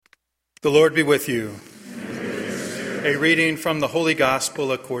The Lord be with you. A reading from the Holy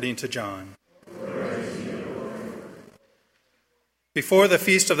Gospel according to John. Before the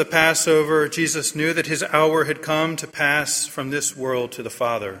feast of the Passover, Jesus knew that his hour had come to pass from this world to the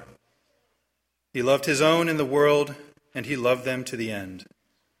Father. He loved his own in the world, and he loved them to the end.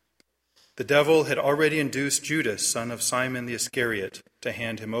 The devil had already induced Judas, son of Simon the Iscariot, to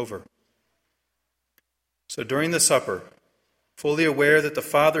hand him over. So during the supper, fully aware that the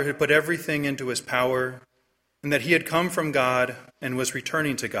Father had put everything into his power, and that he had come from God and was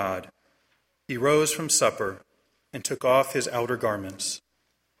returning to God, he rose from supper and took off his outer garments.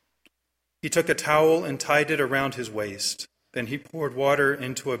 He took a towel and tied it around his waist. Then he poured water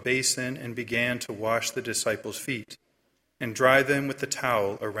into a basin and began to wash the disciples' feet and dry them with the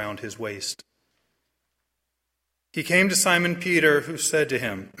towel around his waist. He came to Simon Peter, who said to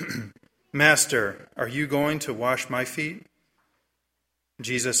him, "Master, are you going to wash my feet?"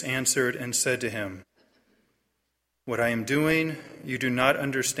 Jesus answered and said to him, "What I am doing you do not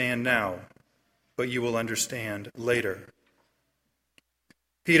understand now, but you will understand later."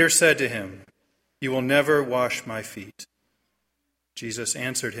 Peter said to him, "You will never wash my feet." Jesus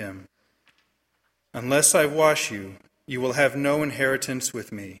answered him, "Unless I wash you, you will have no inheritance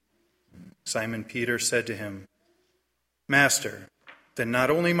with me." Simon Peter said to him, "Master, then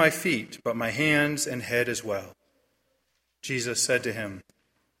not only my feet, but my hands and head as well." Jesus said to him,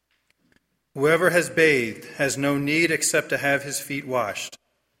 "Whoever has bathed has no need except to have his feet washed,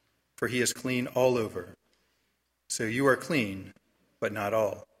 for he is clean all over. So you are clean, but not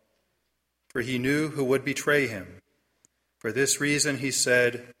all." For he knew who would betray him. For this reason he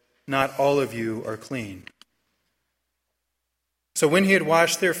said, "Not all of you are clean." So when he had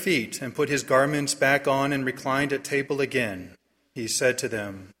washed their feet and put his garments back on and reclined at table again, he said to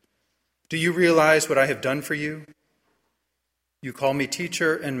them, "Do you realize what I have done for you? You call me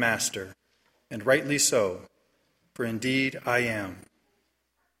teacher and master, and rightly so, for indeed I am.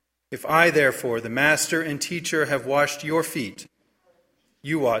 If I, therefore, the master and teacher, have washed your feet,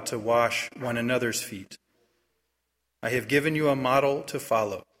 you ought to wash one another's feet. I have given you a model to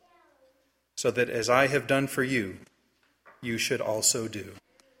follow, so that as I have done for you, you should also do."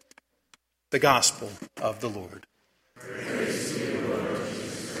 The Gospel of the Lord. Praise to you, Lord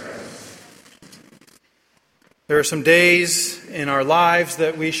Jesus Christ. There are some days in our lives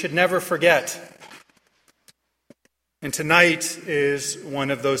that we should never forget. And tonight is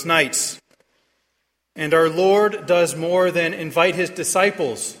one of those nights. And our Lord does more than invite his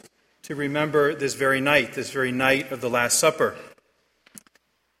disciples to remember this very night of the Last Supper.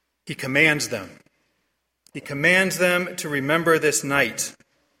 He commands them. He commands them to remember this night.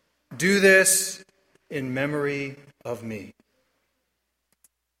 "Do this in memory of me."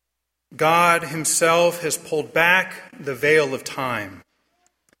 God himself has pulled back the veil of time,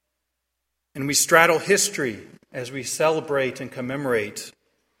 and we straddle history as we celebrate and commemorate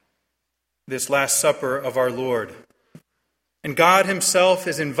this Last Supper of our Lord. And God himself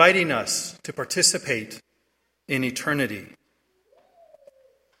is inviting us to participate in eternity.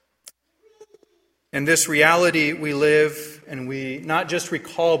 In this reality we live, and we not just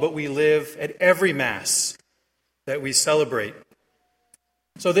recall, but we live at every Mass that we celebrate.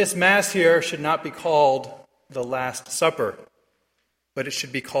 So this Mass here should not be called the Last Supper, but it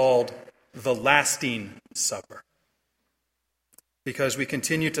should be called the Lasting Supper, because we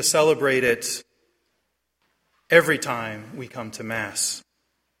continue to celebrate it every time we come to Mass.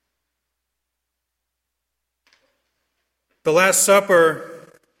 The Last Supper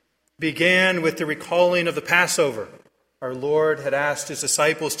began with the recalling of the Passover. Our Lord had asked his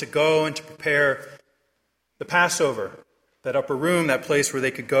disciples to go and to prepare the Passover, that upper room, that place where they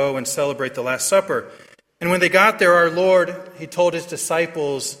could go and celebrate the Last Supper. And when they got there, our Lord, he told his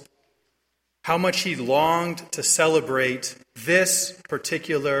disciples how much he longed to celebrate this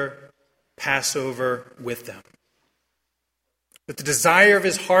particular Passover with them. That the desire of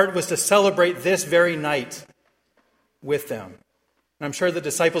his heart was to celebrate this very night with them. And I'm sure the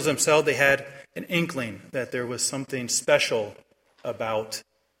disciples themselves, they had an inkling that there was something special about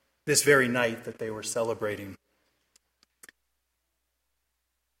this very night that they were celebrating.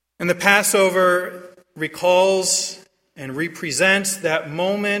 And the Passover recalls and represents that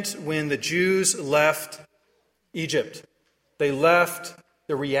moment when the Jews left Egypt. They left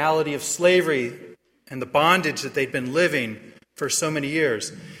the reality of slavery and the bondage that they'd been living for so many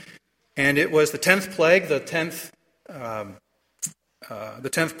years. And it was the 10th plague, the 10th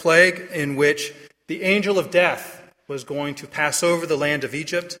plague in which the angel of death was going to pass over the land of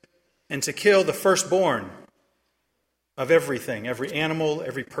Egypt and to kill the firstborn of everything, every animal,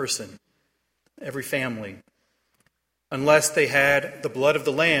 every person, every family. unless they had the blood of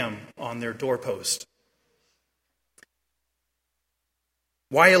the Lamb on their doorpost.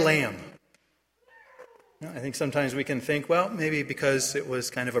 Why a lamb? I think sometimes we can think, well, maybe because it was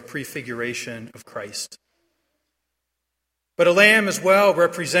kind of a prefiguration of Christ. But a lamb as well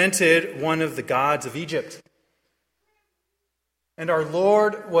represented one of the gods of Egypt. And our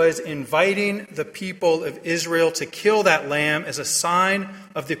Lord was inviting the people of Israel to kill that lamb as a sign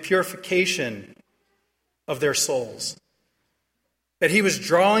of the purification of their souls. That he was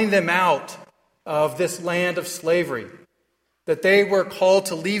drawing them out of this land of slavery. That they were called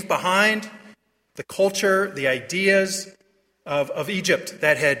to leave behind the culture, the ideas of Egypt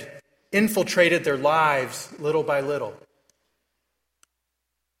that had infiltrated their lives little by little.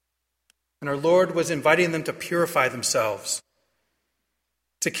 And our Lord was inviting them to purify themselves,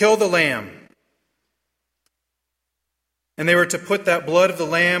 to kill the lamb. And they were to put that blood of the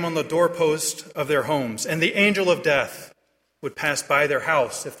lamb on the doorpost of their homes. And the angel of death would pass by their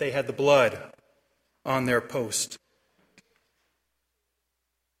house if they had the blood on their post.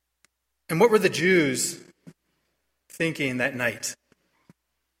 And what were the Jews thinking that night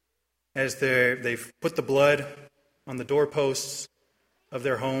as they put the blood on the doorposts of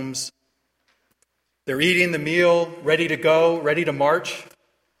their homes? They're eating the meal, ready to go, ready to march.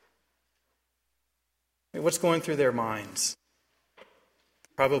 What's going through their minds?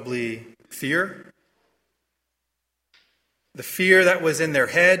 Probably fear. The fear that was in their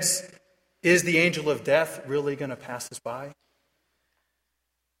heads. Is the angel of death really going to pass us by?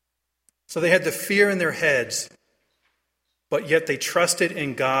 So they had the fear in their heads, but yet they trusted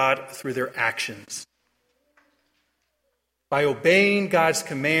in God through their actions. By obeying God's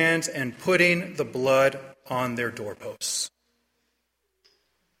commands and putting the blood on their doorposts.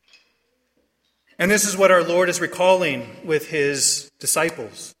 And this is what our Lord is recalling with his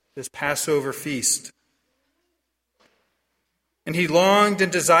disciples, this Passover feast. And he longed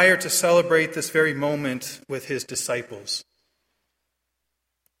and desired to celebrate this very moment with his disciples.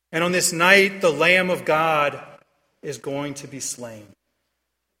 And on this night, the Lamb of God is going to be slain.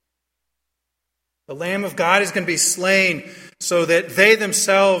 The Lamb of God is going to be slain so that they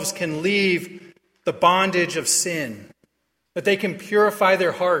themselves can leave the bondage of sin, that they can purify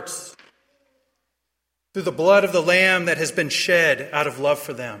their hearts through the blood of the Lamb that has been shed out of love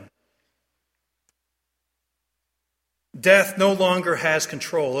for them. Death no longer has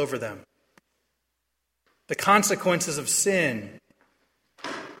control over them. The consequences of sin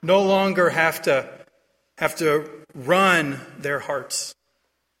no longer have to run their hearts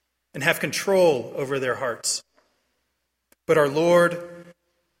and have control over their hearts. But our Lord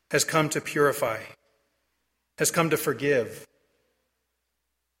has come to purify, has come to forgive.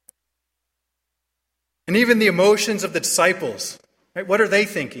 And even the emotions of the disciples, right? What are they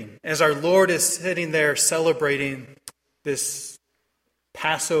thinking as our Lord is sitting there celebrating this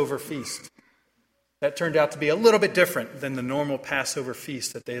Passover feast? That turned out to be a little bit different than the normal Passover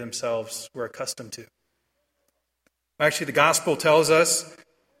feast that they themselves were accustomed to. Actually, the gospel tells us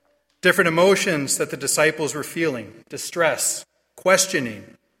different emotions that the disciples were feeling: distress,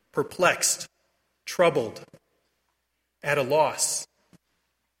 questioning, perplexed, troubled, at a loss.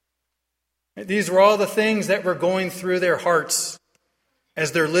 These were all the things that were going through their hearts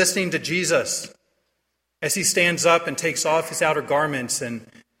as they're listening to Jesus, as he stands up and takes off his outer garments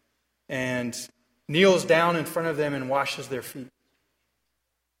and kneels down in front of them and washes their feet.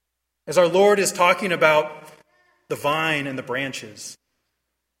 As our Lord is talking about the vine and the branches.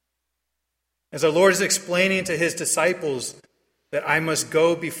 As our Lord is explaining to his disciples that I must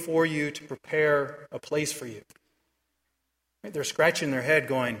go before you to prepare a place for you. They're scratching their head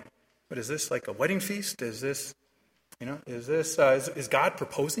going, but is this like a wedding feast? Is this, is God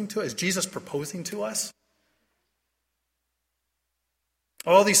proposing to us? Is Jesus proposing to us?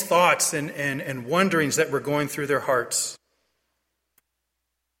 All these thoughts and wonderings that were going through their hearts.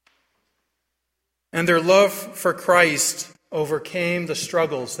 And their love for Christ overcame the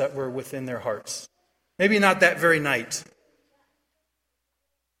struggles that were within their hearts. Maybe not that very night,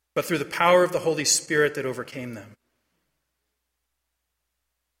 but through the power of the Holy Spirit that overcame them.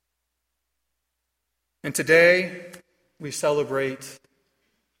 And today, we celebrate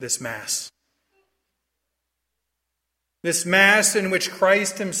this Mass. This Mass in which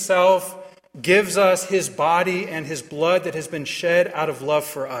Christ himself gives us his body and his blood that has been shed out of love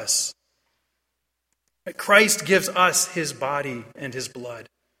for us. Christ gives us his body and his blood.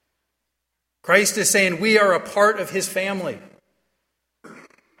 Christ is saying we are a part of his family.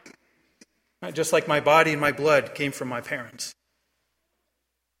 Just like my body and my blood came from my parents.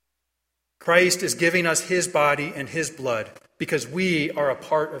 Christ is giving us his body and his blood because we are a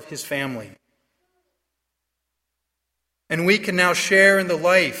part of his family. And we can now share in the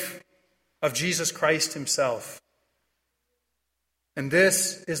life of Jesus Christ himself. And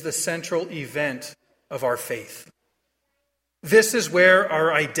this is the central event of our faith. This is where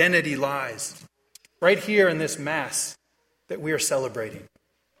our identity lies, right here in this Mass that we are celebrating.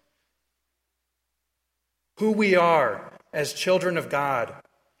 Who we are as children of God,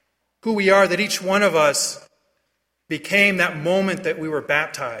 who we are that each one of us became that moment that we were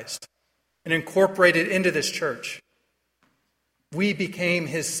baptized and incorporated into this church. We became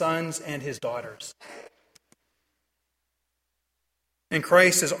his sons and his daughters. And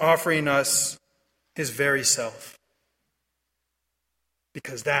Christ is offering us his very self,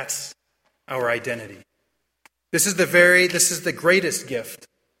 because that's our identity. This is the greatest gift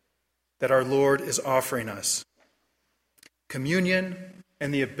that our Lord is offering us. Communion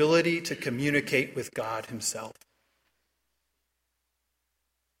and the ability to communicate with God himself.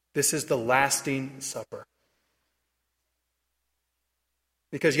 This is the lasting supper.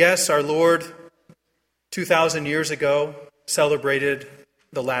 Because yes, our Lord 2,000 years ago celebrated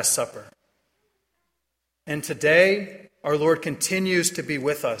the Last Supper. And today, our Lord continues to be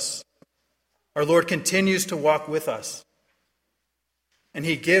with us. Our Lord continues to walk with us. And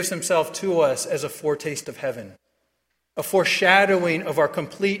he gives himself to us as a foretaste of heaven, a foreshadowing of our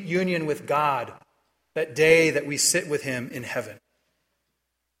complete union with God, that day that we sit with him in heaven.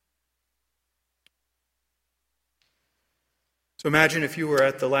 So imagine if you were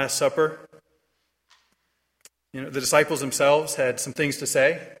at the Last Supper. The disciples themselves had some things to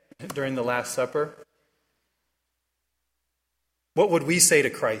say during the Last Supper. What would we say to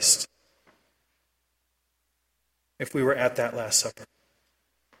Christ if we were at that Last Supper?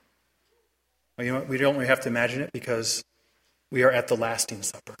 Well, we don't really have to imagine it, because we are at the lasting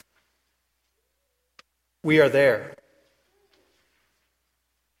supper. We are there.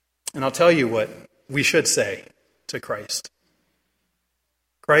 And I'll tell you what we should say to Christ.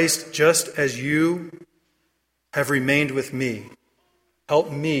 Christ, just as you have remained with me, help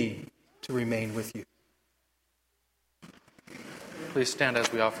me to remain with you. Please stand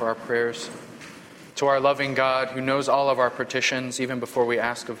as we offer our prayers. To our loving God, who knows all of our petitions, even before we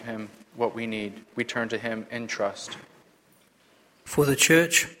ask of him what we need, we turn to him in trust. For the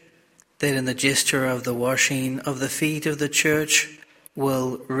Church, that in the gesture of the washing of the feet of the Church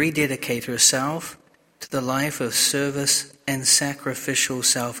will rededicate herself to the life of service and sacrificial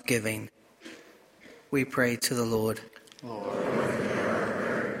self-giving. We pray to the Lord.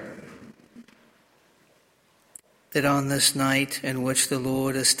 That on this night in which the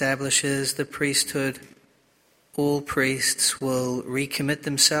Lord establishes the priesthood, all priests will recommit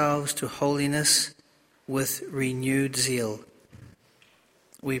themselves to holiness with renewed zeal.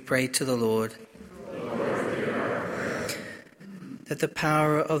 We pray to the Lord. That the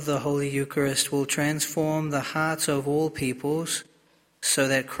power of the Holy Eucharist will transform the hearts of all peoples, so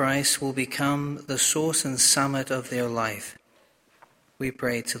that Christ will become the source and summit of their life. We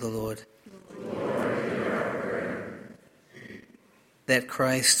pray to the Lord. That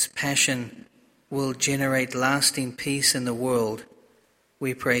Christ's passion will generate lasting peace in the world.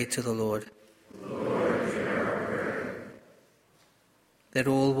 We pray to the Lord. That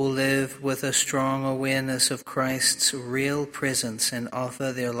all will live with a strong awareness of Christ's real presence and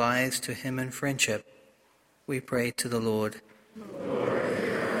offer their lives to him in friendship. We pray to the Lord.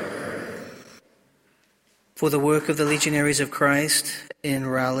 For the work of the Legionaries of Christ in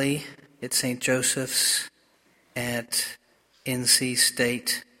Raleigh, at St. Joseph's, at NC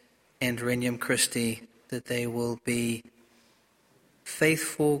State, and Regnum Christi, that they will be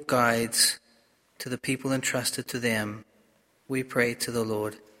faithful guides to the people entrusted to them. We pray to the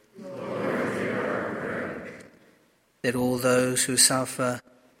Lord. That all those who suffer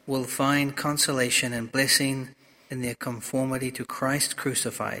will find consolation and blessing in their conformity to Christ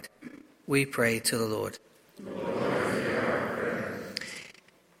crucified. We pray to the Lord.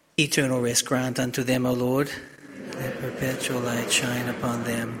 Eternal rest grant unto them, O Lord. Let perpetual light shine upon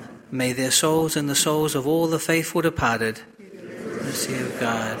them. May their souls and the souls of all the faithful departed, mercy of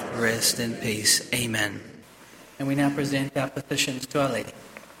God, rest in peace. Amen. And we now present our petitions to Our Lady.